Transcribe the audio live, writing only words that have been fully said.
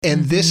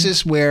And this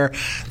is where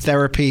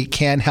therapy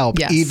can help,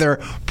 either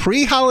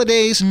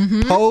pre-holidays,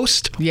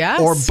 post,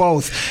 or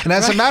both. And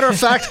as a matter of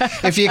fact,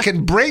 if you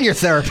can bring your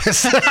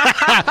therapist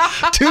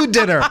to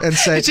dinner and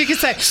say, she can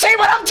say, see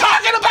what I'm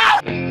talking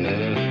about?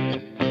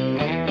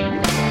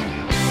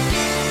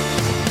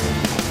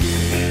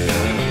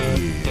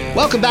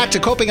 Welcome back to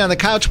Coping on the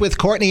Couch with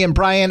Courtney and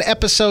Brian,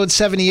 episode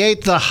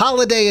 78, the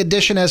holiday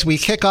edition as we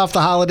kick off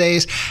the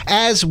holidays.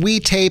 As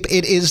we tape,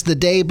 it is the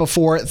day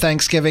before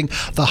Thanksgiving,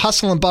 the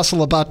hustle and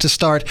bustle about to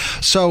start.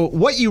 So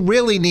what you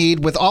really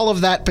need with all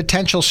of that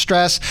potential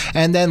stress,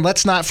 and then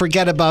let's not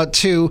forget about,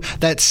 too,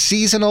 that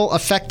seasonal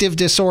affective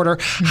disorder.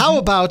 How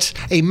about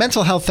a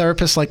mental health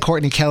therapist like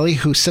Courtney Kelly,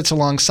 who sits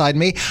alongside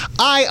me?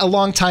 A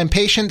longtime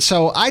patient,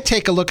 so I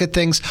take a look at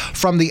things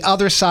from the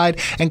other side.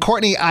 And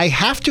Courtney, I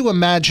have to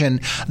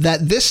imagine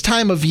that this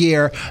time of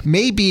year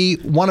may be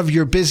one of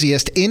your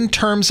busiest in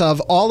terms of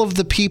all of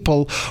the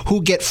people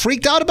who get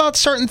freaked out about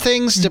certain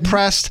things,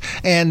 depressed,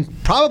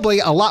 and probably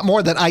a lot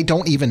more that I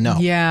don't even know.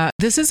 Yeah,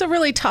 this is a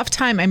really tough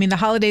time. I mean, the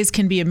holidays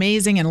can be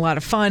amazing and a lot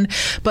of fun,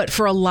 but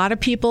for a lot of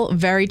people,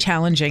 very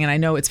challenging. And I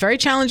know it's very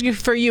challenging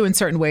for you in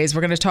certain ways.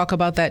 We're going to talk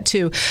about that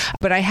too.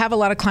 But I have a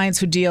lot of clients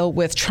who deal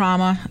with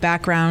trauma,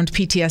 background,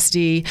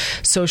 PTSD,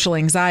 social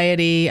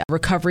anxiety,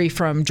 recovery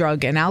from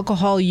drug and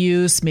alcohol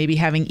use, maybe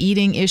having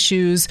eating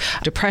issues,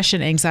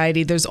 depression,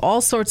 anxiety. There's all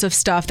sorts of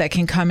stuff that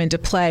can come into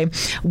play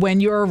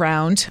when you're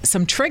around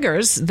some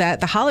triggers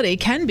that the holiday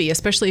can be,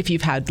 especially if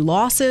you've had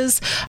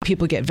losses.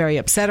 People get very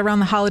upset around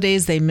the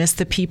holidays. They miss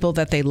the people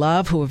that they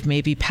love who have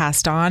maybe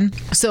passed on.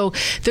 So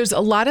there's a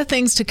lot of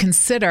things to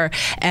consider.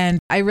 And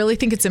I really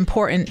think it's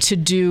important to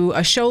do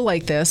a show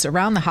like this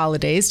around the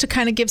holidays to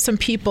kind of give some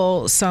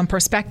people some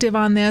perspective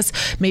on this,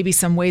 maybe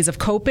some ways of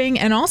coping,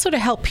 and also to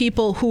help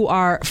people who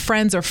are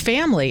friends or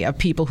family of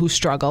people who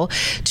struggle,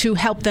 to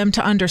help them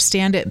to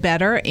understand it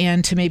better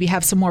and to maybe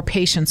have some more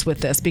patience with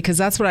this, because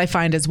that's what I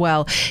find as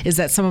well, is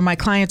that some of my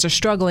clients are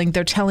struggling.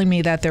 They're telling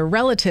me that their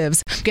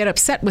relatives get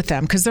upset with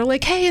them because they're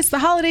like, hey, it's the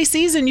holiday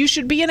season. You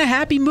should be in a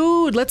happy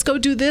mood. Let's go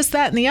do this,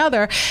 that, and the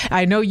other.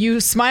 I know you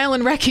smile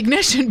in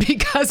recognition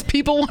because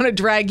people want to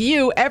drag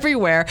you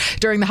everywhere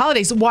during the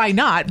holidays. Why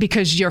not?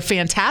 Because you're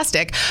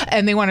fantastic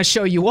and they want to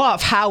show you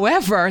off.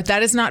 However,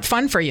 that is not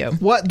fun for you.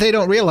 What they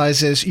don't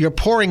realize is you're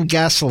pouring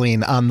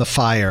gasoline on the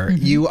fire.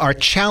 You are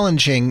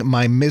challenging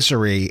my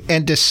misery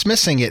and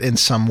dismissing it in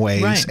some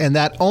ways. Right. And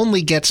that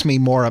only gets me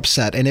more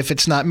upset. And if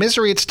it's not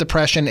misery, it's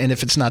depression. And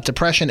if it's not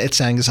depression, it's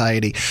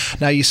anxiety.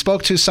 Now, you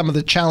spoke to some of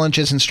the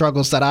challenges and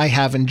struggles that I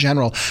have in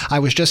general. I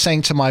was just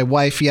saying to my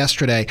wife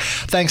yesterday,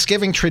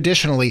 Thanksgiving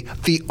traditionally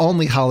the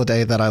only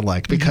holiday that I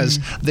like because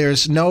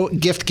there's no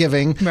gift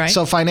giving. Right.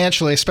 So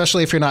financially,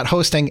 especially if you're not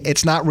hosting,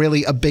 it's not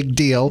really a big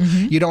deal.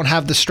 You don't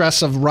have the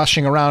stress of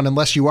rushing around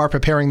unless you are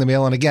preparing the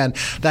meal. And again,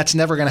 that's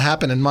never going to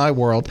happen in my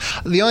world.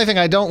 The only thing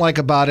I don't like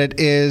about it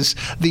is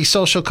the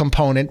social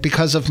component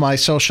because of my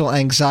social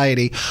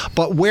anxiety.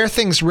 But where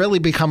things really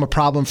become a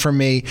problem for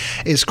me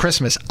is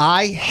Christmas.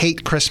 I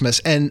hate Christmas,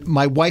 and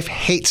my wife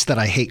hates that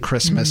I hate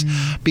Christmas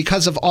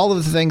because of all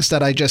of the things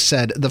that I just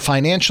said. The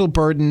financial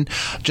burden,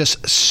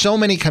 just so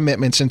many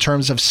commitments in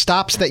terms of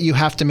stops that you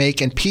have to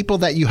make and people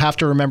that you have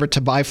to remember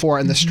to buy for,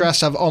 and the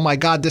stress of, oh my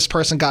God, this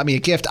person got me a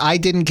gift. I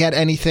didn't get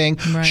anything.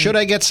 Right. Should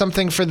I get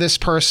something for this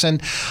person?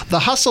 The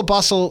hustle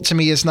bustle to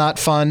me is not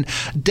fun.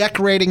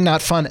 Decorating,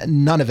 not fun.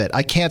 None of it.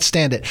 I can't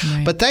stand it.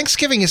 Right. But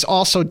Thanksgiving is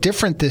also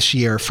different this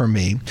year for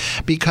me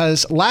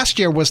because last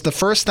year was the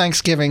first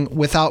Thanksgiving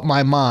without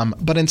my mom.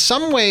 But in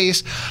some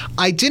ways,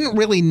 I didn't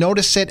really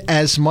notice it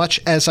as much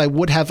as I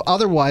would have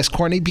otherwise,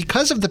 Courtney,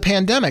 because of the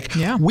pandemic.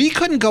 Yeah. We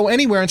couldn't go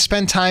anywhere and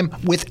spend time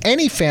with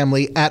any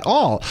family at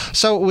all.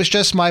 So it was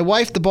just my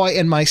wife, the boy,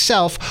 and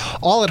myself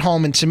all at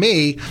home. And to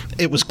me,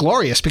 it was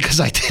glorious because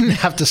I didn't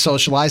have to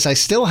socialize. I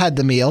still had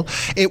the meal.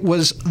 It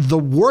was the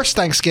worst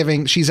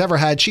Thanksgiving she's ever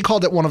had. She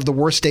called it one of the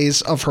worst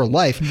days of her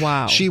life.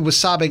 Wow. She was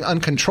sobbing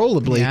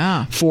uncontrollably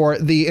for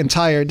the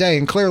entire day.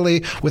 And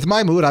clearly, with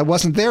my mood, I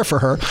wasn't there for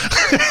her.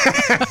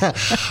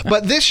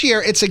 But this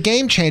year, it's a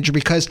game changer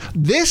because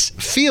this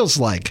feels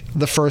like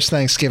the first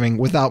Thanksgiving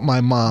without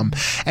my mom.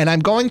 And I'm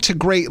going to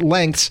great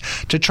lengths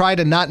to try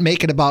to not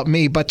make it about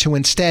me, but to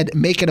instead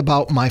make it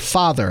about my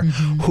father,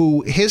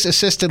 who his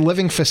assisted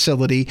living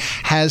facility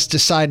has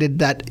decided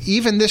that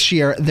even this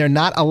year, they're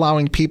not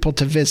allowing people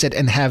to visit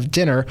and have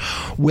dinner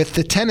with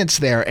the tenants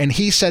there. And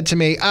he said to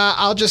me,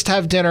 I'll just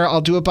have dinner.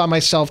 I'll do it by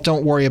myself.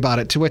 Don't worry about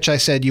it. To which I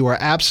said, you are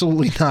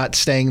absolutely not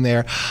staying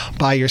there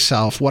by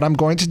yourself. What I'm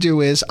going to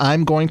do is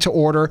I'm going to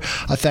order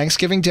a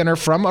Thanksgiving dinner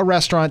from a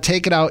restaurant,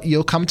 take it out.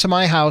 You'll come to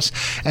my house.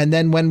 And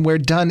then when we're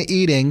done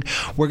eating,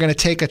 we're going to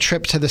take a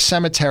trip to the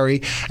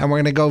cemetery and we're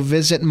going to go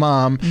visit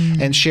mom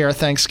and share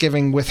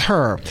Thanksgiving with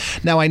her.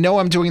 Now, I know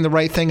I'm doing the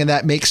right thing and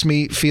that makes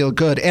me feel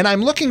good. And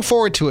I'm looking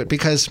forward to it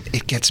because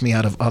it gets me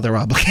out of other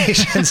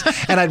obligations.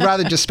 And I'd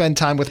rather just spend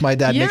time with my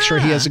dad, make sure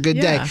he has a good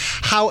day.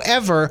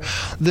 However,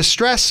 the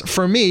stress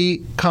for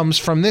me comes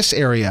from this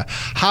area.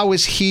 How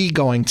is he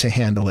going to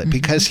handle it?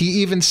 Because he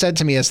even said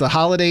to me, as the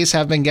holidays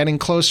have been getting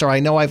closer, I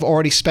know know I've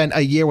already spent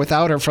a year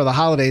without her for the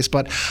holidays,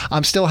 but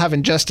I'm still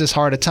having just as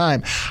hard a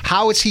time.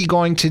 How is he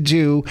going to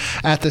do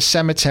at the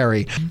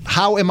cemetery?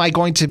 How am I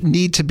going to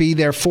need to be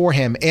there for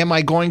him? Am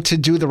I going to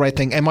do the right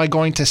thing? Am I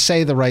going to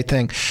say the right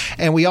thing?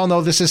 And we all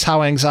know this is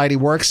how anxiety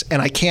works,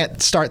 and I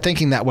can't start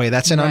thinking that way.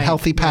 That's an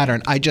unhealthy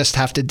pattern. I just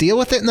have to deal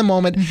with it in the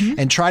moment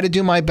and try to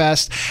do my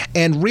best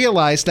and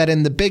realize that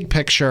in the big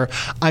picture,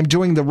 I'm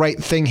doing the right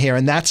thing here,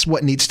 and that's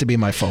what needs to be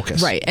my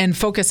focus. Right, and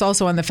focus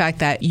also on the fact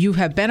that you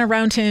have been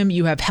around him,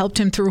 you have helped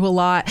him through a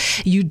lot,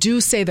 you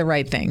do say the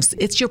right things.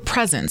 It's your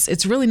presence.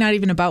 It's really not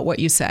even about what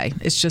you say.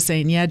 It's just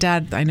saying, yeah,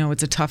 Dad, I know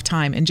it's a tough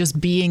time, and just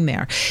being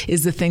there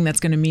is the thing that's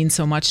going to mean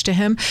so much to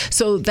him.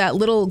 So that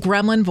little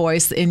gremlin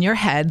voice in your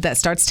head that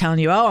starts telling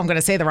you, oh, I'm going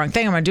to say the wrong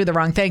thing, I'm going to do the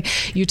wrong thing,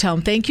 you tell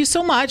him, thank you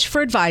so much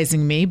for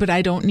advising me, but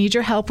I don't need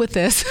your help with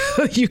this.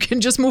 You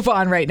can just move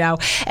on right now.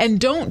 And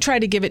don't try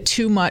to give it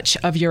too much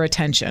of your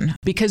attention,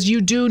 because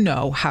you do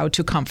know how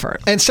to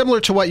comfort. And similar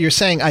to what you're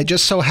saying, I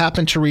just so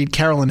happened to read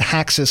Carolyn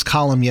Hax's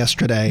column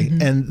yesterday,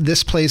 and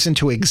this plays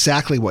into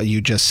exactly what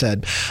you just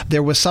said.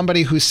 There was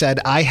somebody who said,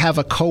 I have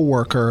a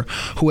coworker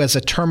who has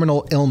a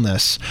terminal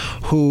illness,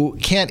 who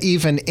can't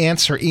even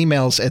answer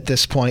emails at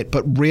this point,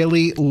 but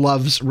really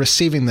loves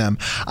receiving them.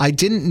 I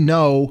didn't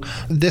know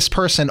this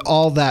person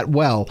all that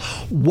well.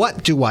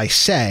 What do I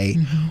say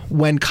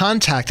when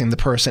contacting the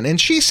person? And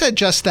she said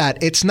just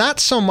that. It's not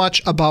so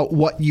much about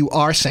what you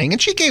are saying.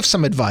 And she gave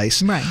some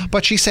advice,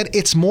 but she said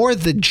it's more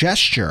the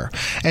gesture.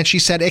 And she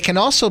said it can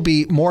also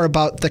be more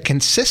about the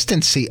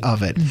consistency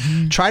of it.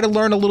 Try to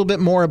learn a little bit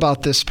more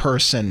about this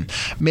person.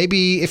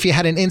 Maybe if you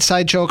had an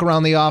inside joke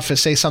around the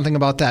office, say something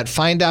about that.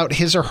 Find out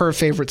his or her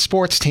favorite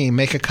sports team.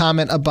 Make a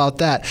comment about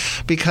that.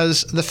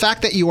 Because the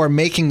fact that you are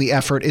making the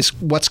effort is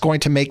what's going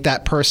to make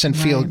that person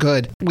feel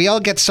good. We all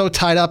get so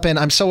tied up in,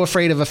 I'm so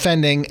afraid of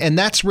offending, and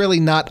that's really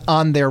not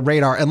on their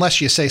radar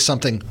unless you say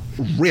something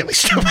really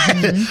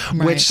stupid,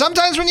 which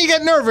sometimes when you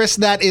get nervous,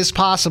 that is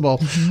possible.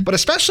 But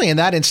especially in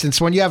that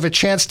instance, when you have a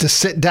chance to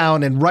sit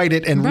down and write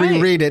it and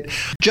reread it,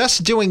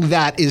 just doing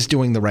that is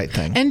doing the right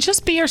thing. And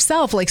just be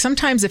yourself. Like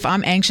sometimes if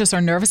I'm anxious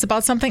or nervous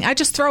about something, I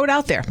just throw it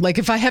out there. Like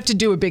if I have to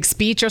do a big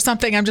speech or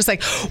something, I'm just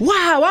like,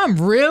 wow, I'm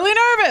really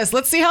nervous.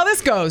 Let's see how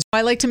this goes.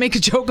 I like to make a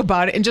joke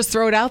about it and just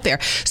throw it out there.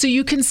 So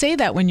you can say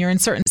that when you're in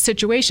certain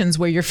situations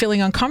where you're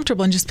feeling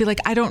uncomfortable and just be like,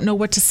 I don't know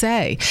what to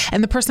say.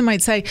 And the person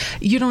might say,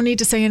 you don't need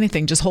to say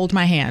anything. Just hold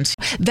my hand.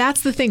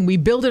 That's the thing. We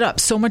build it up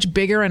so much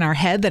bigger in our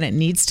head than it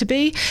needs to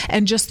be.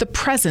 And just the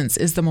presence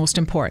is the most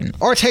important.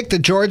 Or take the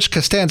George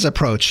Costanza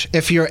approach.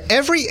 If your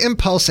every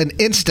impulse and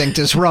instinct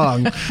is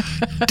wrong,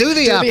 do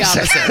the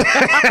opposite.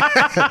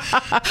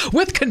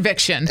 With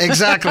conviction.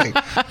 Exactly.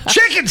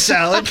 Chicken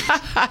salad.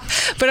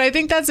 But I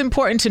think that's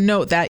important to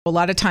note that a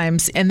lot of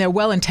times, and they're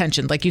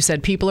well-intentioned, like you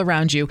said, people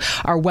around you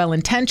are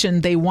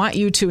well-intentioned. They want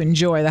you to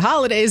enjoy the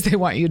holidays. They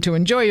want you to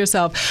enjoy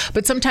yourself.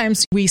 But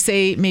sometimes we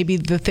say maybe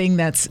the thing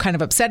that's kind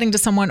of upsetting to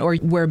someone, or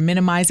we're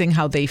minimizing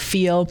how they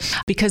feel,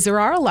 because there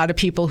are a lot of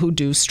people who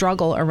do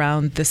struggle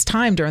around this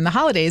time during the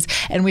holidays.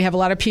 And we have a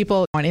lot of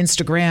people on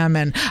Instagram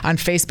and on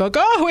Facebook,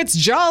 oh, it's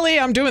jolly.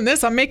 I'm doing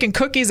this. I'm making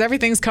cookies.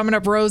 Everything's coming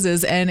up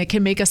roses. And it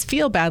can make us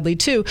feel badly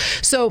too.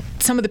 So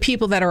some of the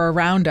people that are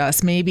around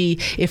us, maybe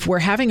if we're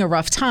having a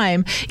rough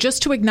time,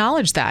 just to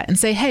acknowledge that and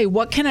say, hey,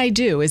 what can I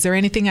do? Is there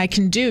anything I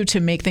can do to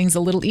make things a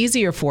little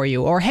easier for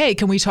you? Or, hey,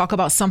 can we talk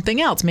about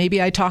something else?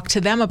 Maybe I talk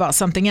to them about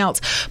something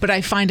else, but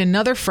I find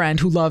another friend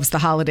who loves the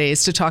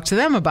holidays to talk to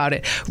them about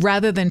it,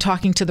 rather than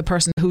talking to the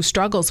person who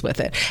struggles with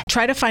it.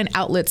 Try to find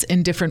outlets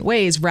in different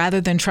ways rather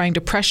than trying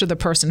to pressure the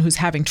person who's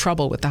having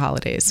trouble with the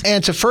holidays.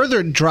 And to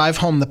further drive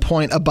home the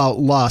point about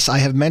loss, I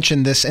have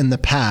mentioned this in the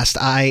past.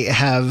 I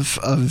have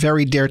a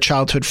very dear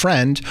childhood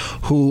friend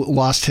who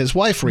lost his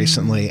wife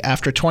recently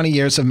after 20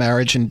 years of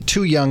marriage and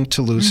too young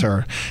to lose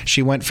her.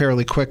 She went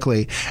fairly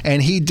quickly.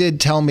 And he did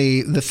tell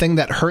me the thing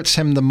that hurts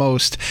him the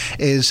most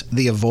is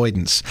the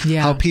avoidance.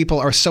 How people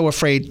are so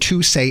afraid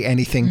to say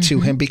anything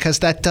to him because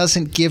that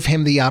doesn't give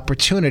him the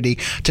opportunity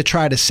to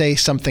try to say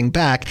something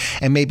back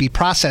and maybe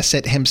process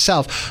it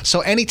himself.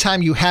 So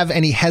anytime you have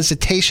any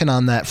hesitation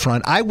on that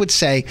front, I would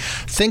say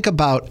think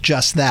about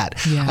just that.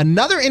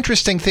 Another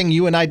interesting thing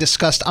you and I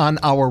discussed on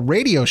our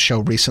radio show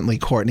recently,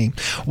 Courtney,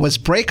 was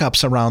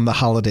breakups around the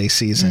holiday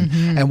season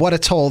and what a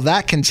toll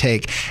that can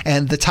take.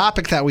 And the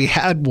topic that we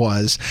had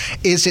was,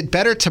 is it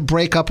better to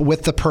break up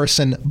with the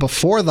person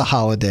before the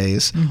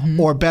holidays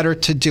or better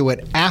to do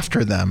it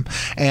after them?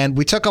 And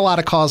we took a lot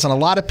of calls and a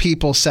lot of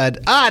people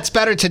said, it's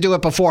better to do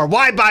it before.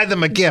 Why buy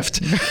them a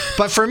gift?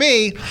 But for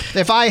me,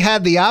 if I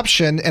had the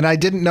option and I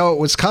didn't know it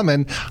was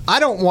coming, I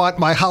don't want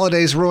my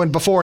holidays ruined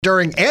before,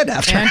 during, and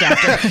after.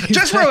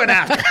 Just ruin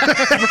after.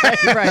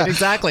 Right,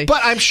 exactly.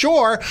 But I'm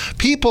sure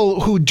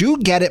people who do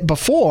get it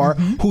before,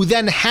 who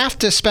then have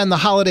to spend the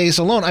holidays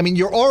alone, I mean,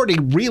 you're already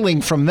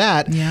reeling from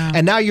that.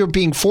 And now you're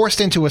being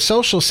forced into a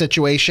social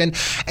situation.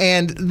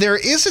 And there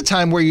is a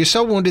time where you're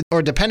so wounded,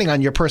 or depending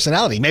on your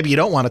personality, maybe you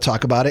don't want to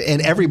talk about it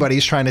and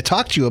everybody's trying to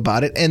talk to you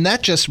about it. And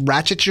that just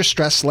ratchets your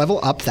stress level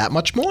up that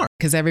much more.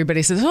 because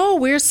everybody says, oh,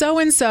 where's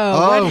so-and-so?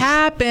 What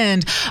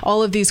happened?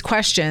 All of these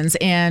questions.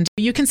 And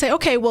you can say,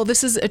 okay, well,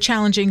 this is a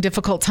challenging,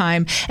 difficult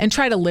time, and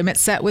try to limit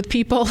set with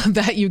people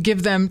that you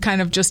give them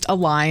kind of just a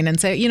line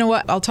and say, you know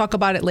what, I'll talk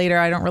about it later.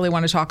 I don't really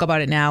want to talk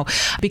about it now,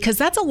 because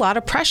that's a lot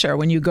of pressure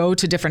when you go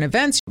to different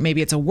events.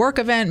 Maybe it's a work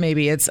event,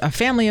 maybe it's a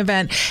family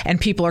event,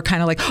 and people are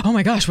kind of like, oh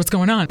my gosh, what's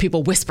going on?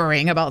 People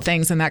whispering about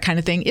things and that kind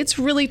of thing. It's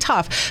really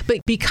tough,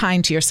 but be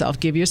kind to yourself.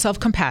 Give yourself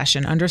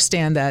compassion.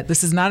 Understand that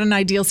this is not an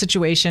ideal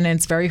situation and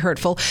it's very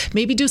hurtful.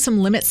 Maybe do some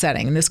limit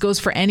setting. And this goes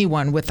for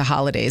anyone with the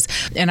holidays.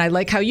 And I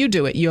like how you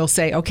do it. You'll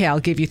say, okay, I'll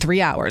give you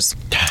 3 hours,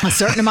 a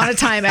certain amount of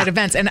time at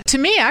events. And to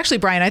me, actually,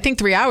 Brian, I think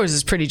 3 hours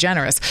is pretty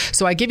generous.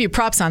 So I give you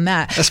props on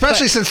that.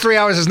 Especially since 3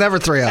 hours is never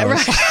 3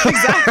 hours. Right,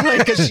 exactly.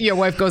 Because your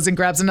wife goes and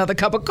grabs another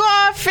cup of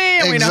coffee.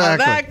 And we know how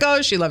that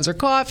goes. She loves her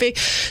coffee.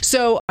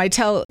 So I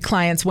tell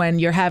clients, when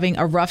you're having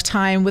a rough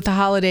time with the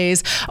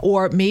holidays,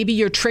 or maybe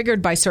you're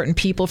triggered by certain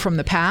people from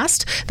the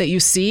past that you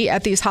see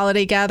at these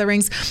holiday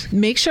gatherings,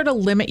 make sure to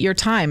limit your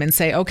time and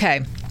say,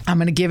 okay, I'm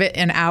going to give it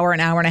an hour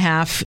and a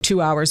half,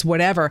 2 hours,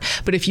 whatever.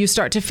 But if you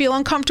start to feel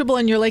uncomfortable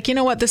and you're like, you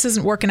know what, this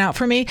isn't working out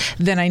for me,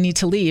 then I need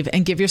to leave,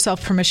 and give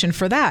yourself permission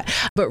for that.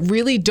 But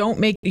really don't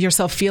make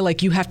yourself feel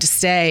like you have to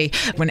stay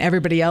when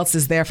everybody else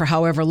is there for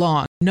however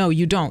long. No,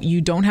 you don't.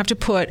 You don't have to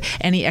put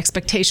any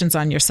expectations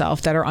on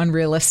yourself that are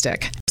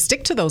unrealistic.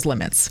 Stick to those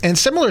limits. And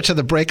similar to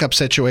the breakup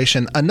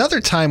situation,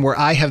 another time where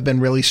I have been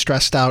really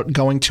stressed out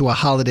going to a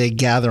holiday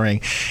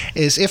gathering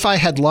is if I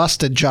had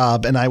lost a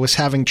job and I was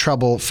having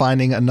trouble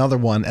finding another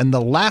one. And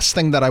the last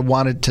thing that I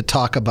wanted to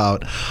talk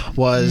about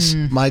was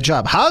my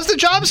job. How's the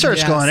job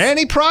search going?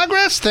 Any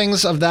progress?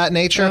 Things of that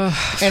nature.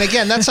 And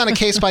again, that's on a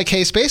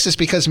case-by-case basis,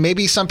 because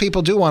maybe some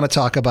people do want to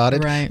talk about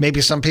it. Right. Maybe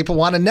some people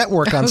want to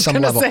network on some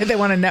level. Say they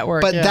want to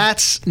network. But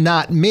that's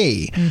not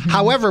me.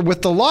 However,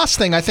 with the loss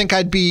thing, I think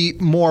I'd be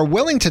more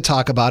willing to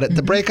talk about it.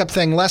 The breakup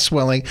thing, less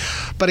willing.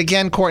 But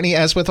again, Courtney,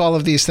 as with all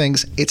of these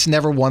things, it's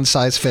never one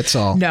size fits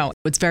all. No,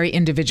 it's very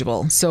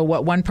individual. So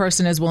what one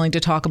person is willing to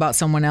talk about,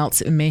 someone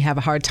else may have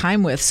a hard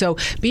time with. So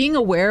being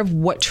aware of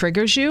what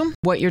triggers you,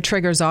 what your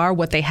triggers are,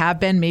 what they have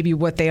been, maybe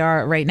what they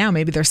are right now.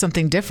 Maybe there's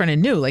something different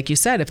and new. Like you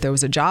said, if there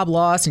was a job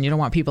loss and you don't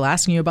want people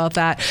asking you about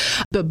that,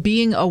 but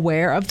being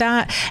aware of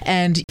that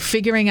and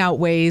figuring out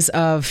ways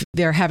of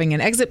they're having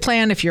an exit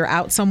plan if you're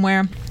out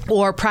somewhere,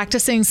 or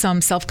practicing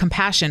some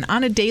self-compassion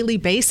on a daily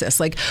basis.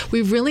 Like,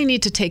 we really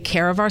need to take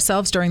care of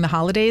ourselves during the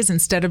holidays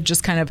instead of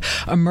just kind of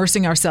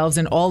immersing ourselves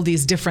in all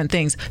these different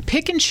things.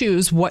 Pick and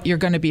choose what you're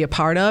going to be a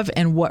part of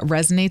and what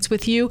resonates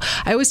with you.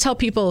 I always tell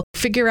people,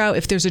 figure out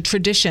if there's a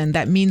tradition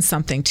that means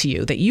something to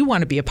you that you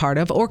want to be a part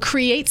of, or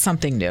create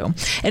something new.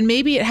 And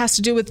maybe it has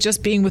to do with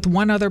just being with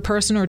one other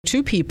person or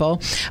two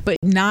people, but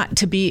not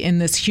to be in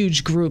this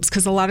huge groups,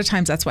 because a lot of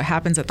times that's what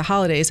happens at the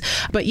holidays.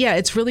 But yeah,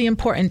 it's really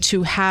important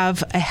to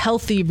have a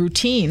healthy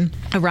routine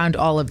around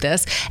all of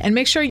this, and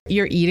make sure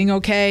you're eating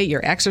okay,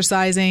 you're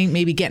exercising,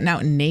 maybe getting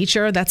out in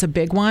nature. That's a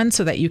big one,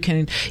 so that you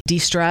can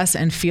de-stress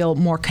and feel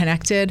more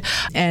connected,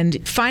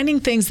 and finding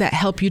things that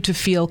help you to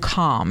feel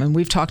calm. And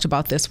we've talked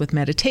about this with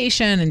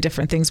meditation and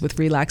different things with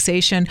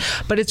relaxation,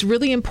 but it's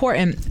really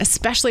important,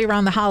 especially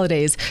around the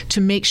holidays,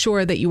 to make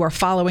sure that you are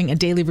following a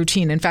daily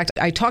routine. In fact,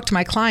 I talk to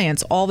my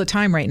clients all the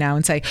time right now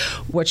and say,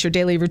 what's your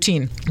daily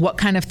routine? What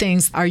kind of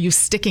things are you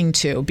sticking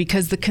to?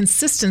 Because the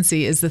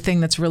consistency is the thing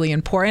that's really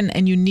important,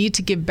 and you need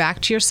to give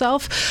back to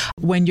yourself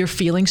when you're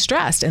feeling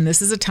stressed. And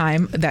this is a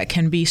time that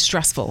can be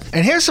stressful.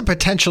 And here's a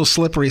potential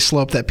slippery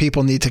slope that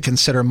people need to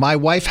consider. My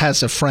wife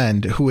has a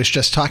friend who was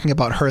just talking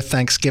about her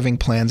Thanksgiving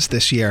plans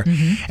this year.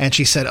 And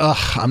she said,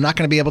 I'm not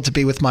going to be able to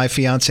be with my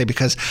fiance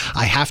because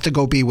I have to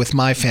go be with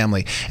my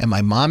family. And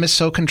my mom is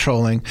so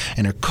controlling,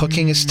 and her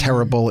cooking is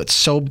terrible. It's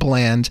so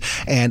bland.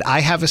 And I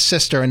have a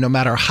sister, and no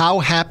matter how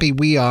happy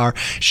we are,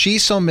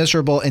 she's so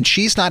miserable, and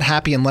she's not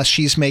happy unless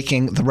she's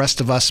making the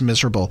rest of us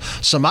miserable.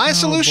 So my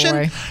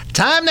solution,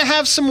 time to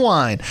have some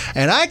wine.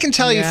 And I can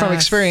tell you from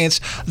experience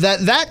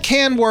that that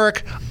can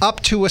work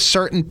up to a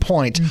certain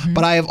point.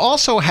 But I have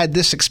also had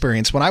this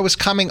experience. When I was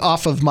coming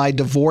off of my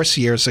divorce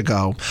years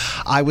ago,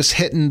 I was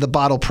hitting the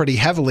bottle pretty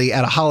heavily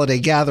at a holiday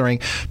gathering,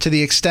 to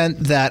the extent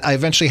that I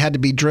eventually had to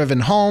be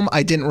driven home.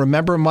 I didn't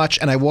remember much,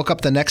 and I woke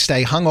up the next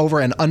day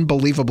hungover and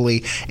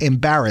unbelievably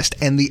embarrassed.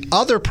 And the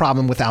other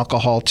problem with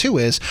alcohol too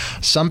is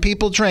some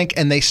people drink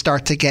and they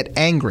start to get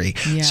angry.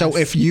 So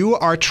if you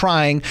are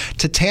trying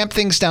to tamp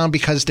things down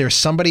because there's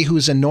somebody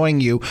who's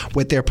annoying you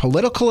with their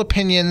political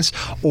opinions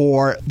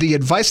or the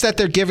advice that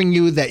they're giving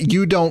you that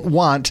you don't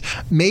want,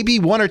 maybe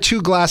 1 or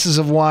 2 glasses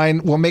of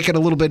wine will make it a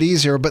little bit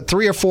easier, but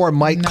 3 or 4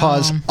 might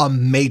cause a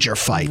major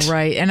fight.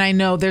 Right. And I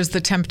know there's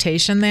the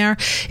temptation there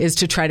is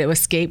to try to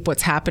escape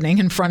what's happening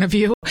in front of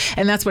you.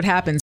 And that's what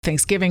happens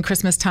Thanksgiving,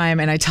 Christmas time.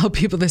 And I tell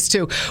people this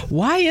too.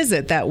 Why is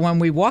it that when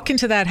we walk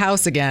into that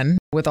house again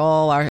with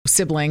all our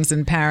siblings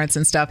and parents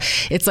and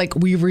stuff, it's like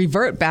we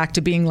revert back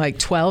to being like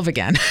 12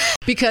 again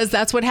because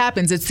that's what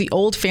happens. It's the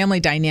old family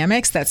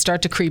dynamics that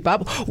start to creep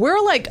up. We're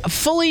like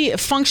fully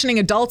functioning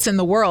adults in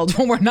the world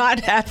when we're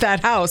not at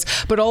that house,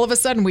 but all of a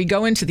sudden we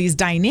go into these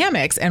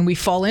dynamics and we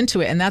fall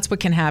into it, and that's what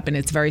can happen.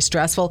 It's very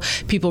stressful.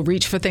 People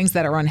reach for things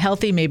that are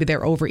unhealthy. Maybe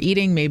they're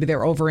overeating, maybe they're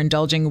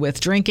overindulging with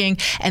drinking,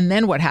 and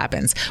then what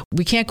happens?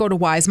 We can't go to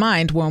wise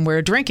mind when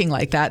we're drinking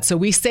like that, so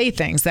we say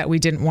things that we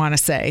didn't want to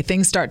say.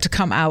 Things start to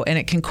come out and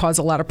it can cause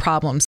a lot of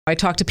problems. I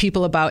talk to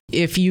people about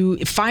if you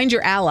find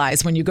your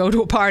allies when you go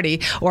to a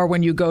party or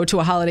when you go to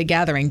a holiday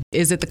gathering.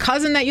 Is it the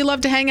cousin that you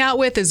love to hang out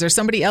with? Is there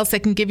somebody else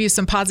that can give you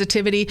some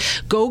positivity?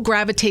 Go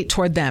gravitate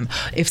toward them.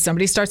 If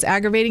somebody starts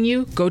aggravating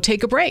you, go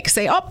take a break.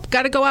 Say, oh,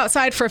 got to go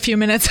outside for a few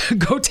minutes.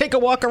 Go take a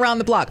walk around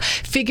the block.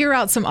 Figure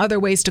out some other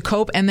ways to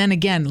cope. And then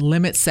again,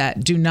 limit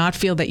set. Do not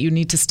feel that you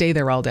need to stay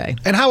there all day.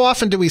 And how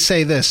often do we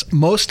say this?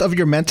 Most of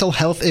your mental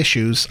health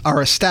issues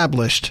are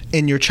established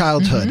in your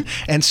childhood.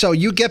 Mm-hmm. And so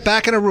you get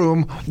back in a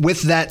room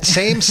with that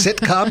same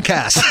sitcom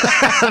cast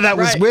that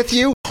was with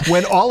you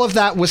when all of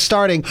that was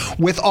starting,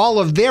 with all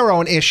of their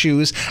own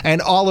issues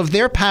and all of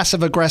their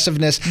passive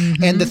aggressiveness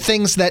and the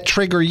things that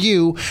trigger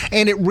you.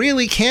 And it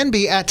really can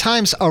be at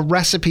times a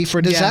recipe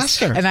for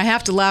disaster. Yes. And I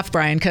have to laugh,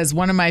 Brian, because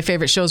one of my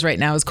favorite shows right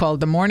now is called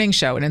The Morning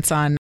Show, and it's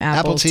on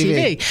Apple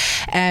TV.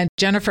 And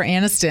Jennifer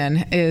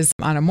Aniston is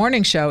on a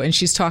morning show, and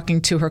she's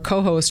talking to her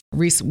co-host,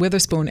 Reese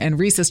Witherspoon, and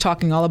Reese is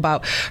talking all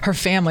about her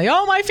family.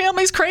 Oh, my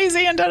family's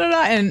crazy, and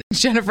da-da-da. And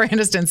Jennifer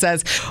Aniston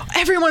says,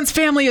 everyone's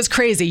family is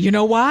crazy. You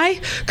know why?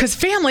 Because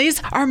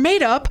families are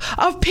made up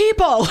of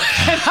people.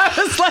 And I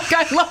was like,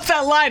 I love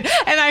that line.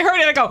 And I heard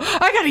it, I go,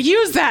 I got to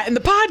use that in the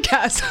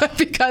podcast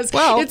because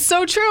it's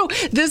so true.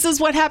 This is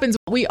what happens.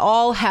 We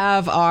all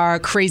have our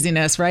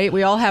craziness, right?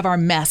 We all have our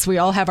mess. We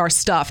all have our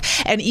stuff.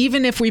 And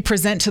even if we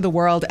present to the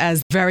world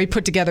as very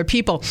put together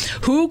people,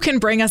 who can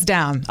bring us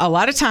down? A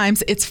lot of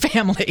times it's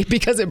family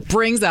because it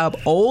brings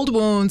up old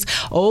wounds,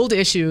 old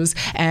issues,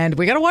 and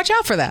we got to watch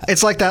out for that.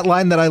 It's like that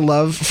line that I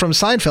love from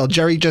Seinfeld.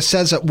 Jerry just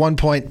says at one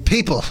point,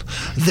 people,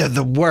 they're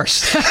the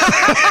worst.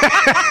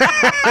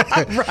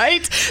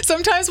 Right?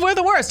 Sometimes we're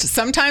the worst.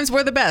 Sometimes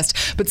we're the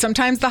best. But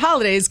sometimes the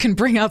holidays can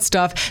bring out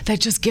stuff that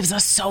just gives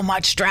us so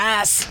much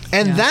stress.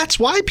 And that's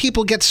why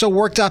people get so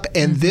worked up.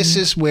 And this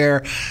is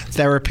where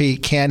therapy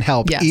can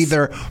help. Yes.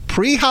 Either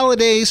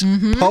pre-holidays,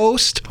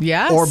 post,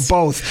 or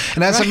both.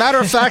 And as a matter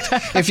of fact,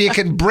 if you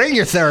can bring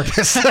your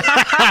therapist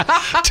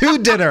to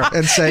dinner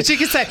and say, she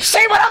can say,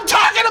 see what I'm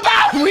talking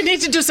about? We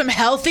need to do some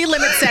healthy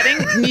limit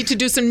setting, need to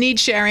do some need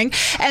sharing.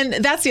 And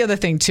that's the other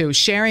thing too,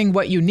 sharing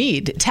what you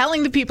need,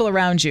 telling the people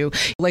around you,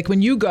 like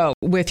when you go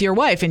with your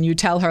wife and you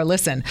tell her,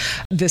 listen,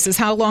 this is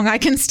how long I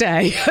can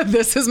stay.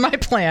 This is my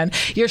plan.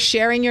 You're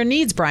sharing your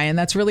needs, Brian.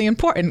 That's really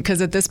important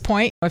because at this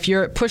point, if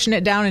you're pushing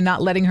it down and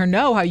not letting her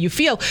know how you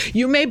feel,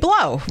 you may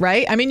blow,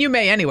 right? I mean, you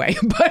may anyway,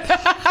 but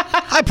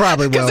I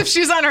probably will. Because if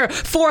she's on her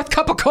fourth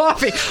cup of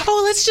coffee,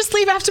 let's just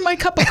leave after my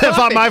cup of coffee. If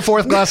on my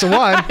fourth glass of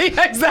wine.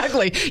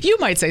 Exactly. You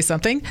might say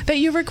something that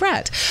you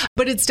regret.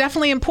 But it's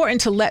definitely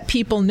important to let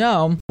people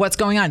know what's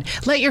going on.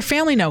 Let your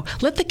family know.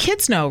 Let the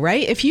kids know,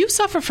 right? If you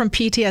suffer from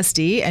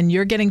PTSD and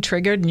you're getting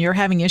triggered and you're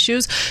having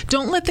issues,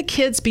 don't let the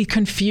kids be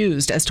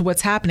confused as to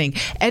what's happening.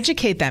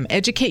 Educate them.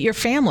 Educate your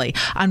family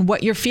on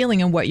what you're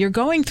feeling and what you're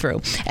going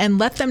through. And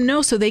let them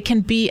know so they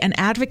can be an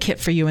advocate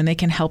for you and they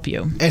can help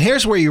you. And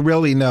here's where you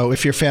really know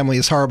if your family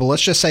is horrible.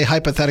 Let's just say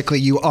hypothetically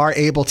you are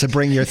able to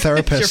bring your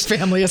therapist your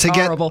family is to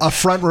horrible. Get a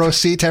front row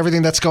seat to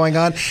everything that's going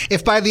on.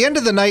 If by the end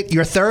of the night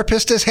your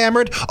therapist is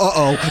hammered,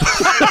 no.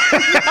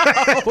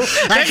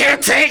 I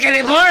can't take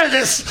any more of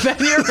this. Then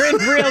you're in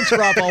real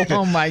trouble.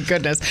 Oh my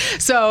goodness.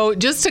 So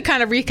just to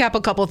kind of recap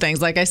a couple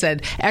things, like I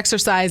said,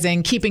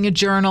 exercising, keeping a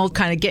journal,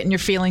 kind of getting your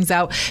feelings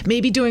out,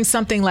 maybe doing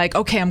something like,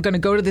 okay, I'm going to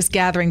go to this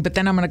gathering, but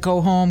then I'm going to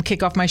go home,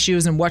 kick off my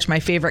shoes and watch my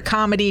favorite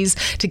comedies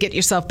to get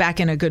yourself back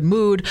in a good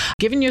mood,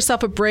 giving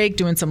yourself a break,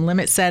 doing some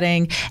limit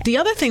setting. The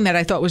other thing that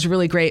I thought was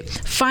really great,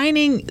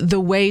 finding the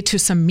way to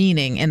some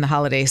meaning in the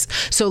holidays.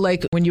 So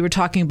like when you were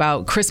talking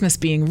about Christmas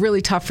being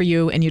really tough for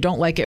you and you don't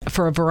like it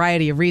for a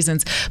variety of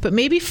reasons, but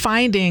maybe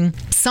finding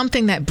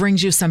something that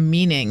brings you some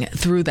meaning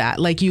through that.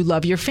 Like you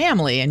love your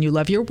family and you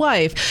love your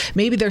wife.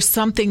 Maybe there's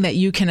something that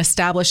you can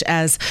establish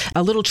as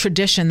a little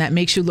tradition that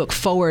makes you look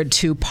forward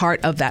to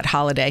part of that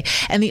holiday.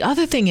 And the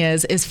other thing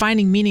is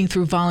finding meaning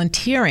through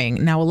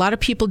volunteering. Now, a lot of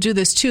people do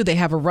this too. They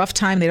have a rough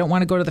time. They don't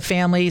want to go to the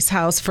family's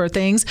house for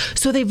things.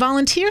 So they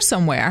volunteer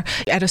somewhere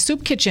at a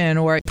soup kitchen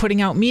or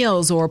putting out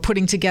meals or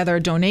putting together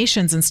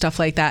donations and stuff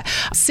like that.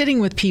 Sitting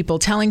with people,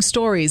 telling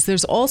stories.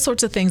 There's all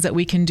sorts of things things that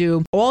we can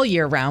do all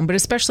year round, but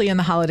especially in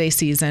the holiday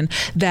season,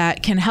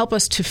 that can help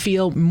us to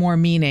feel more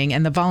meaning.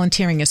 And the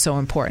volunteering is so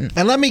important.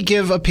 And let me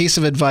give a piece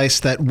of advice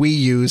that we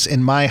use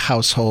in my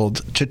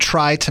household to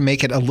try to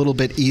make it a little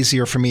bit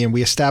easier for me. And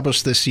we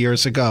established this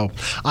years ago.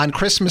 On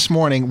Christmas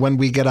morning, when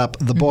we get up,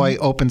 the boy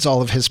opens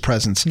all of his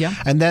presents. Yeah.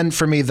 And then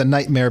for me, the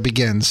nightmare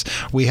begins.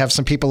 We have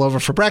some people over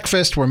for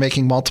breakfast. We're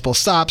making multiple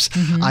stops.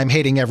 I'm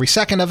hating every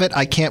second of it.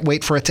 I can't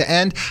wait for it to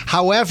end.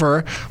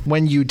 However,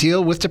 when you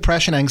deal with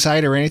depression,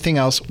 anxiety, or anything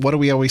else, what do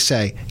we always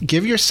say?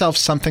 Give yourself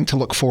something to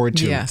look forward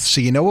to. Yes.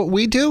 So you know what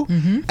we do?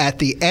 At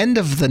the end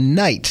of the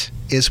night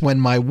is when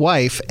my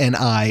wife and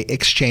I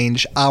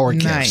exchange our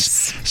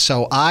gifts.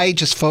 So I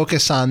just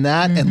focus on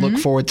that and look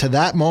forward to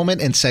that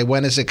moment and say,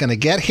 when is it going to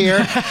get here?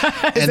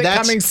 Is it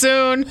coming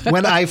soon?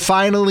 When I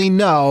finally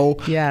know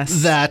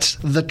that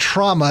the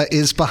trauma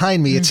is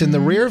behind me. It's in the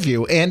rear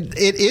view. And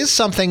it is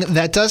something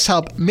that does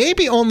help,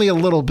 maybe only a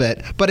little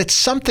bit, but it's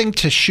something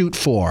to shoot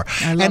for.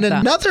 And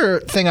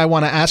another thing I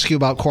want to ask you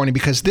about, Courtney,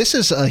 because this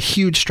is a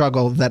huge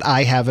struggle that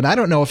I have, and I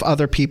don't know if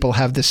other people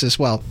have this as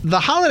well.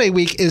 The holiday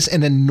week is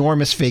an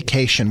enormous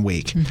vacation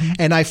week.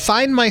 And I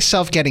find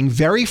myself getting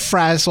very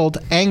frazzled,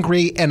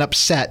 angry, and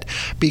upset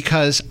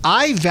because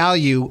I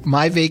value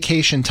my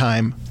vacation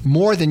time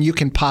more than you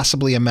can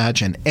possibly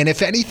imagine. And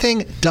if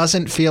anything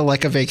doesn't feel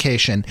like a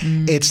vacation,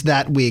 it's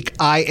that week.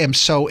 I am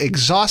so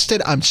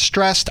exhausted. I'm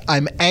stressed.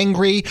 I'm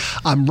angry.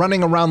 I'm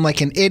running around like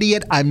an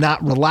idiot. I'm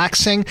not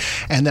relaxing.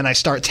 And then I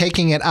start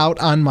taking it out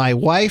on my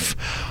wife.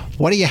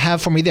 What do you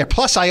have for me there?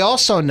 Plus, I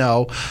also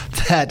know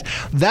that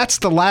that's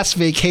the last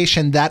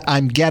vacation that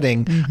I'm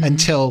getting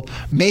until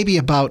maybe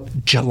about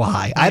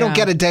July. Yeah. I don't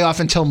get a day off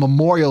until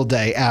Memorial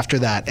Day after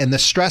that. And the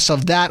stress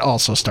of that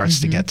also starts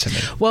to get to me.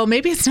 Well,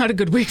 maybe it's not a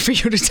good week for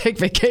you to take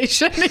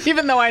vacation,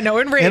 even though I know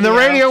in the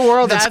radio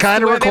world, it's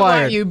kind of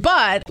required.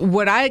 But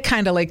what I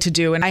kind of like to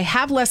do, and I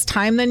have less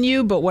time than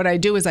you, but what I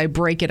do is I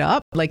break it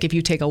up. Like if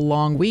you take a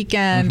long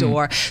weekend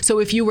so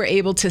if you were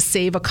able to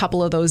save a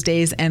couple of those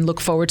days and look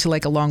forward to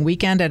like a long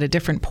weekend at a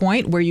different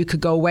point where you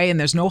could go away and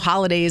there's no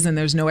holidays and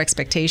there's no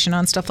expectation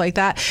on stuff like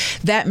that,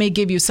 that may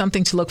give you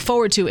something to look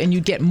forward to, and you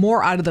get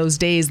more out of those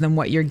days than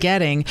what you're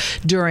getting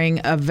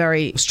during a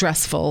very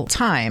stressful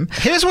time.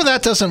 Here's where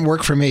that doesn't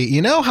work for me.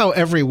 You know how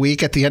every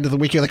week at the end of the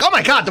week you're like, oh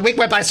my God, the week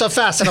went by so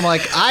fast. And I'm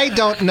like, I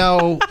don't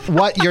know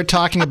what you're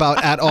talking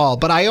about at all.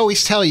 But I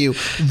always tell you,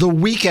 the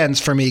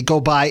weekends for me go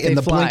by in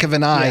the blink of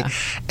an eye. Yeah.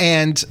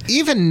 And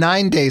even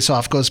 9 days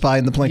off goes by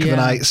in the blink of an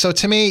eye. So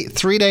to me,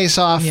 3 days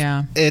off,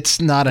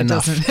 it's not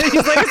enough.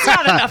 It's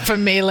not enough for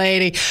me,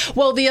 lady.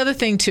 Well, the other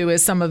thing, too,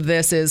 is some of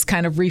this is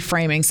kind of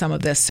reframing some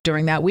of this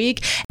during that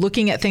week,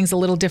 looking at things a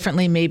little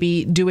differently,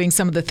 maybe doing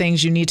some of the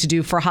things you need to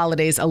do for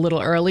holidays a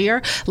little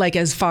earlier, like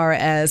as far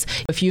as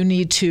if you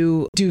need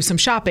to do some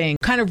shopping,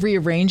 kind of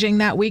rearranging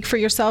that week for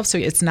yourself so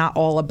it's not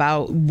all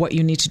about what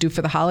you need to do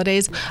for the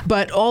holidays.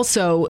 But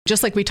also,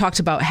 just like we talked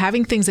about,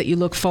 having things that you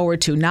look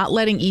forward to, not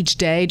letting each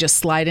day just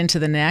slide into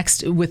the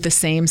next with the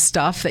same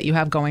stuff that you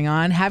have going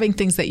on, having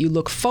things that you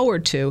look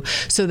forward to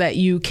so that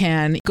you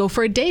can go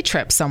for a day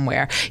trip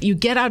somewhere. You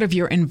get out of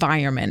your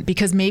environment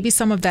because maybe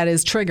some of that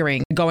is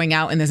triggering, going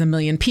out and there's a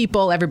million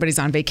people, everybody's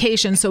on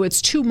vacation, so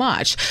it's too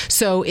much.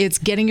 So it's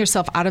getting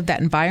yourself out of that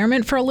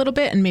environment for a little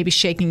bit and maybe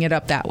shaking it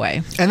up that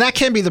way. And that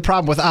can be the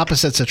problem with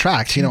opposites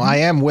attract. You know, I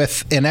am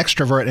with an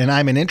extrovert and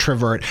I'm an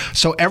introvert.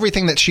 So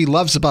everything that she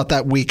loves about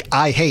that week,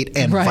 I hate,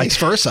 and vice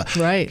versa.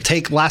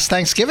 Take last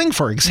Thanksgiving,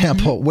 for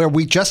example, where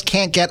we just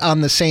can't get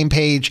on the same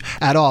page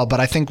at all. But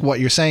I think what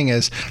you're saying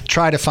is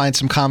try to find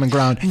some common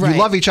ground. You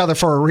love each other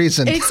for a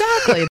reason.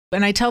 Exactly.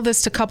 And I tell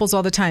this to couples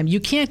all the time. You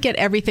can't get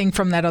everything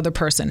from that other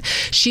person.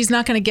 She's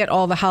not going to get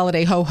all the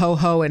holiday ho, ho,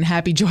 ho and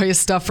happy, joyous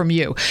stuff from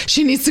you.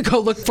 She needs to go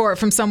look for it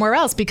from somewhere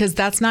else because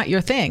that's not your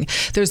thing.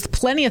 There's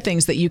plenty of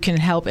things that you can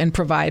help and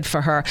provide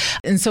for her.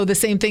 And so the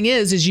same thing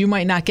is you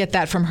might not get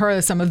that from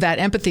her, some of that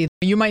empathy.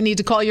 You might need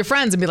to call your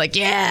friends and be like,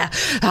 yeah,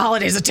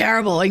 holidays are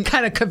terrible, and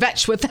kind of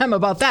kvetch with them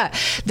about that.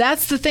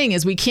 That's the thing,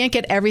 is we can't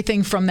get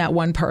everything from that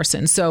one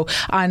person. So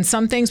on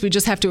some things, we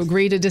just have to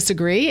agree to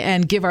disagree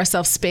and give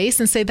ourselves space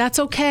and say, that's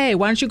okay.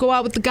 Why don't you go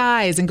out with the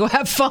guys and go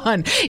have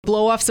fun?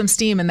 Blow off some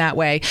steam in that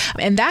way.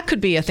 And that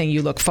could be a thing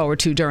you look forward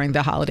to during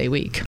the holiday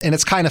week. And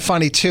it's kind of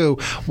funny, too,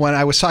 when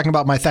I was talking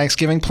about my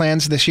Thanksgiving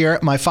plans this year,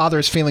 my father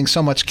is feeling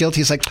so much guilt.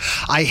 He's like,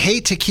 I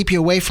hate to keep you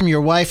away from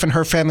your wife and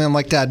her family. I'm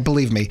like, Dad,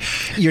 believe me,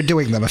 you're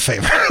doing them a favor.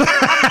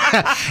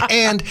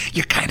 And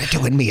you're kind of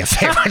doing me a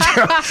favor.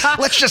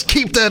 Let's just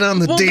keep that on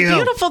the deal.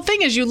 The beautiful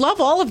thing is you love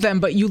all of them,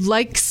 but you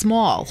like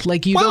small.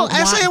 Like you don't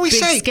as want I always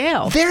big say,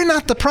 scale. They're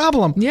not the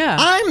problem. Yeah.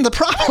 I'm the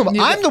problem.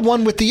 I'm the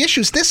one with the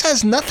issues. This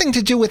has nothing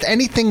to do with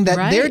anything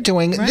that they're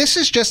doing. This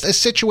is just a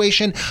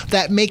situation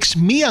that makes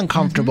me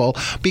uncomfortable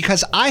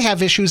because I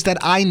have issues that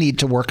I need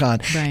to work on.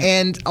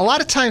 And a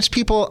lot of times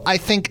people, I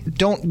think,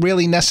 don't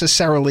really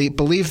necessarily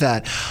believe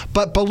that.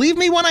 But believe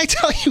me when I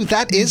tell you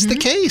that is the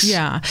case.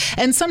 Yeah.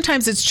 And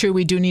sometimes it's true.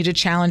 We do need to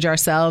challenge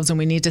ourselves and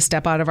we need to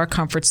step out of our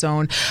comfort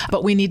zone.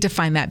 But we need to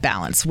find that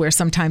balance where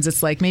sometimes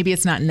it's like maybe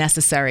it's not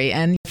necessary.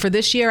 And For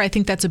this year, I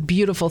think that's a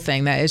beautiful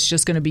thing, that it's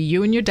just going to be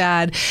you and your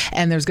dad,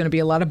 and there's going to be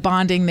a lot of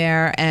bonding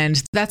there.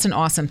 And that's an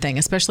awesome thing,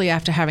 especially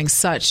after having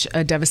such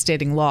a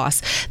devastating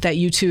loss, that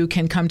you two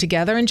can come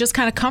together and just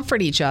kind of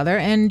comfort each other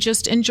and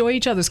just enjoy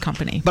each other's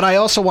company. But I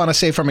also want to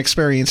say from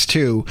experience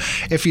too,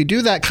 if you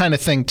do that kind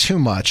of thing too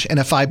much, and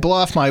if I blow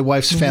off my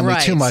wife's family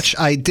too much,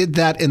 I did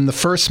that in the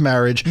first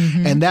marriage,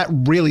 and that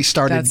really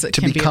started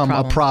to become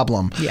a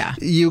problem. Yeah.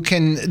 You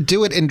can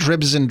do it in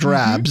dribs and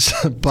drabs,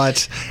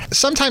 but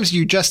sometimes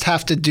you just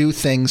have to do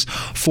things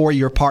for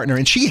your partner.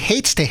 And she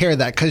hates to hear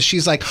that, because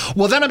she's like,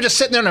 well, then I'm just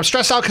sitting there and I'm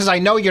stressed out because I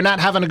know you're not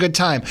having a good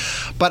time.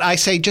 But I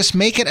say, just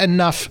make it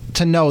enough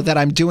to know that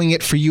I'm doing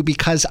it for you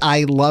because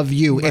I love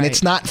you. Right. And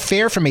it's not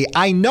fair for me.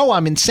 I know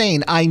I'm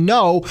insane. I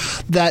know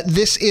that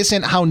this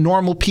isn't how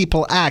normal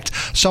people act.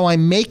 So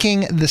I'm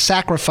making the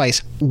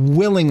sacrifice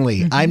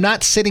willingly. I'm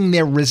not sitting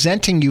there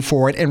resenting you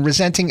for it and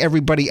resenting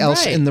everybody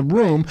else in the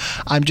room.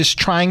 I'm just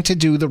trying to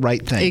do the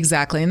right thing.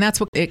 Exactly. And that's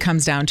what it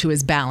comes down to,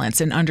 is balance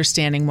and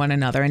understanding one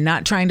another, and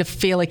not trying to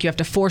feel like you have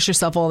to force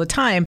yourself all the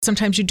time.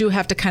 Sometimes you do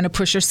have to kind of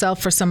push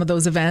yourself for some of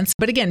those events.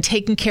 But again,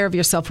 taking care of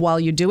yourself while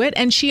you do it.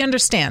 And she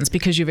understands,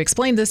 because you've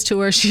explained this to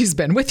her. She's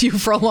been with you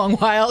for a long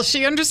while.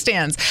 She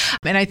understands.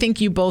 And I think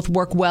you both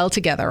work well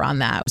together on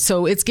that.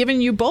 So it's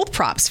giving you both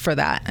props for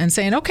that and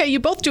saying, okay, you're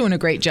both doing a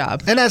great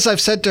job. And as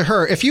I've said to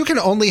her, if you can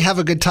only have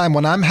a good time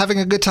when I'm having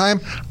a good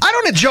time, I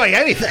don't enjoy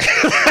anything.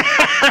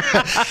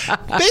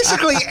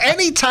 Basically,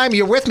 any time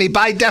you're with me,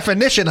 by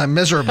definition, I'm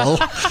miserable.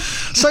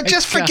 So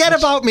just forget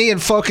about me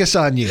and focus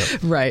on you.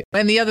 Right.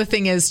 And the other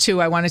thing is,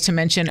 too, I wanted to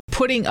mention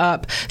putting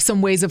up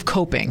some ways of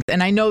coping.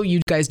 And I know you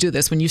guys do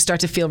this when you start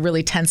to feel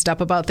really tensed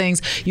up about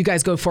things. You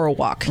guys go for a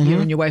walk. You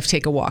and your wife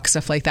take a walk,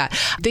 stuff like that.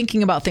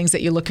 Thinking about things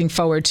that you're looking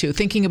forward to,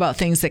 thinking about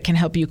things that can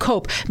help you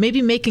cope,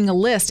 maybe making a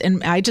list.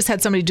 And I just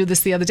had somebody do this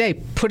the other day.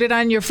 Put it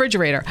on your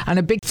refrigerator on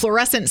a big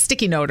fluorescent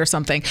sticky note or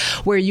something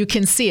where you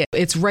can see it.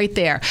 It's right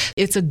there.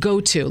 It's a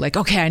go-to. Like,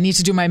 okay, I need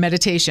to do my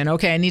meditation.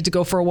 Okay, I need to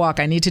go for a walk.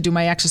 I need to do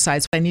my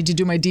exercise. I need to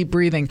do my deep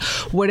breathing.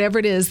 Whatever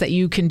it is that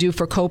you can do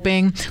for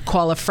coping,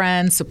 call a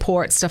friend,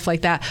 support, stuff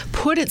like that.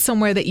 Put it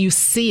somewhere that you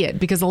see it,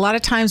 because a lot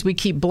of times we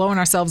keep blowing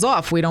ourselves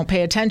off. We don't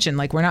pay attention.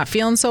 Like, we're not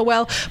feeling so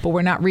well, but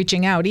we're not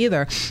reaching out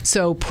either.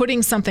 So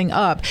putting something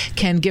up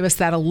can give us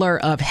that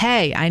alert of,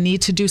 hey, I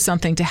need to do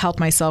something to help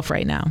myself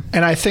right now.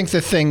 And I think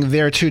the thing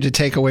there, too, to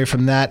take away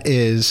from that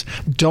is,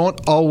 don't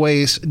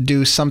always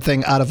do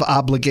something out of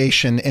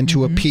obligation and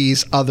to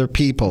appease other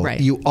people. Right.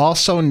 You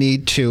also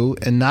need to,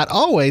 and not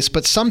always,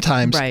 but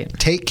sometimes,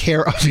 take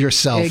care of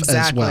yourself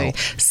as well.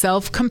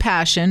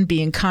 Self-compassion,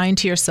 being kind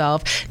to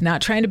yourself,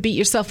 not trying to beat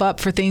yourself up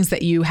for things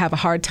that you have a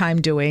hard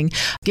time doing.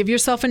 Give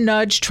yourself a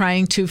nudge,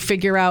 trying to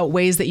figure out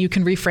ways that you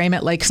can reframe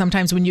it. Like,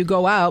 sometimes when you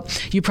go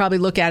out, you probably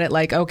look at it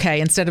like, okay,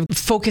 instead of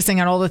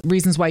focusing on all the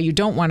reasons why you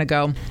don't want to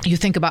go, you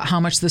think about how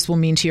much this will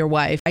mean to your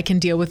wife. I can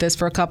deal with this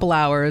for a couple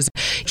hours.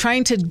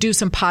 Trying to do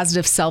some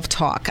positive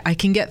self-talk. I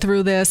can get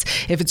through this.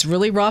 If it's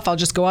really rough, I'll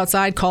just go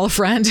outside, call a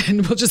friend,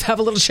 and we'll just have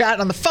a little chat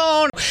on the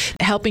phone.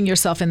 Helping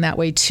yourself in that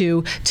way,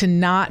 too, to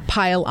not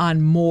pile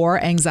on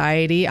more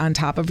anxiety on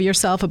top of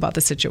yourself about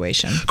the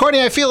situation.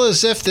 Courtney, I feel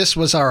as if this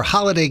was our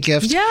holiday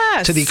gift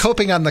to the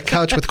Coping on the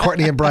Couch with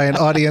Courtney and Brian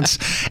audience.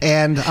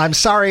 And I'm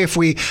sorry if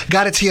we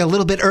got it to you a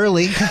little bit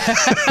early.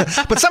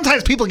 But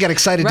sometimes people get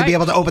excited to be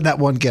able to open that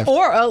one gift.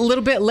 Or a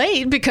little bit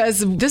late, because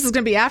this is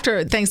going to be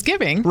after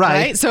Thanksgiving,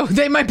 right? So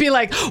they might be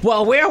like,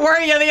 well, where were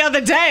you the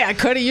other day? I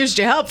could have used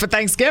your help for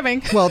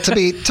Thanksgiving. Well, to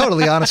be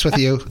totally honest with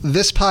you,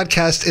 this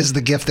podcast is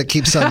the gift that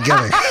keeps on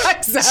giving.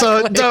 Exactly.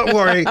 So don't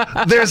worry.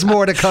 There's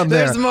more to come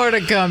there. There's more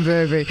to come,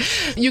 baby.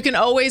 You can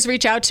always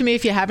reach out to me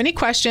if you have any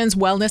questions,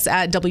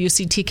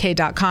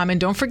 wellness@wctk.com. And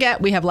don't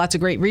forget, we have lots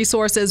of great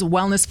resources.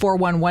 Wellness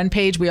 411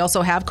 page. We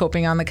also have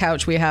Coping on the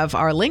Couch. We have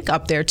our link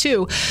up there,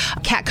 too.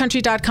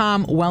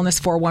 catcountry.com, Wellness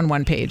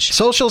 411 page.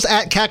 Socials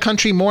at Cat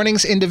Country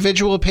Mornings,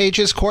 individual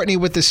pages. Courtney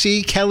with the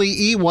C, Kelly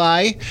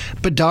EY,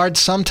 Bedard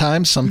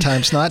sometimes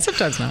not.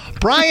 Sometimes not.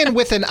 Brian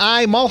with an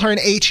I, Mulhern,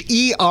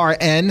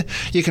 HERN.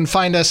 You can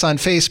find us on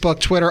Facebook,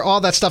 Twitter,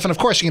 all that stuff. And of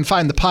course, you can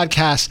find the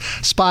podcast,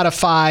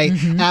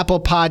 Spotify, Apple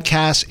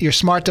Podcasts, your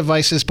smart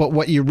devices. But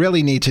what you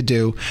really need to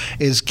do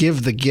is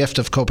give the gift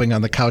of Coping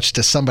on the Couch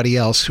to somebody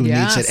else who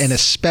needs it, and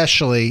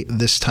especially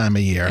this time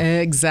of year.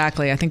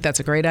 Exactly. I think that's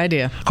a great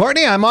idea.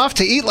 Courtney, I'm off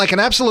to eat like an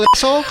absolute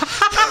asshole.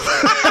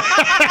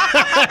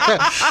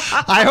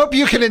 I hope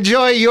you can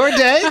enjoy your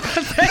day.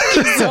 Thank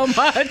you so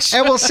much.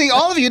 And we'll see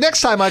all of you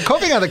next time on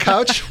Coping on the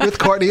Couch with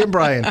Courtney and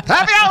Brian.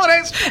 Happy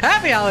holidays!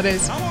 Happy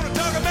holidays.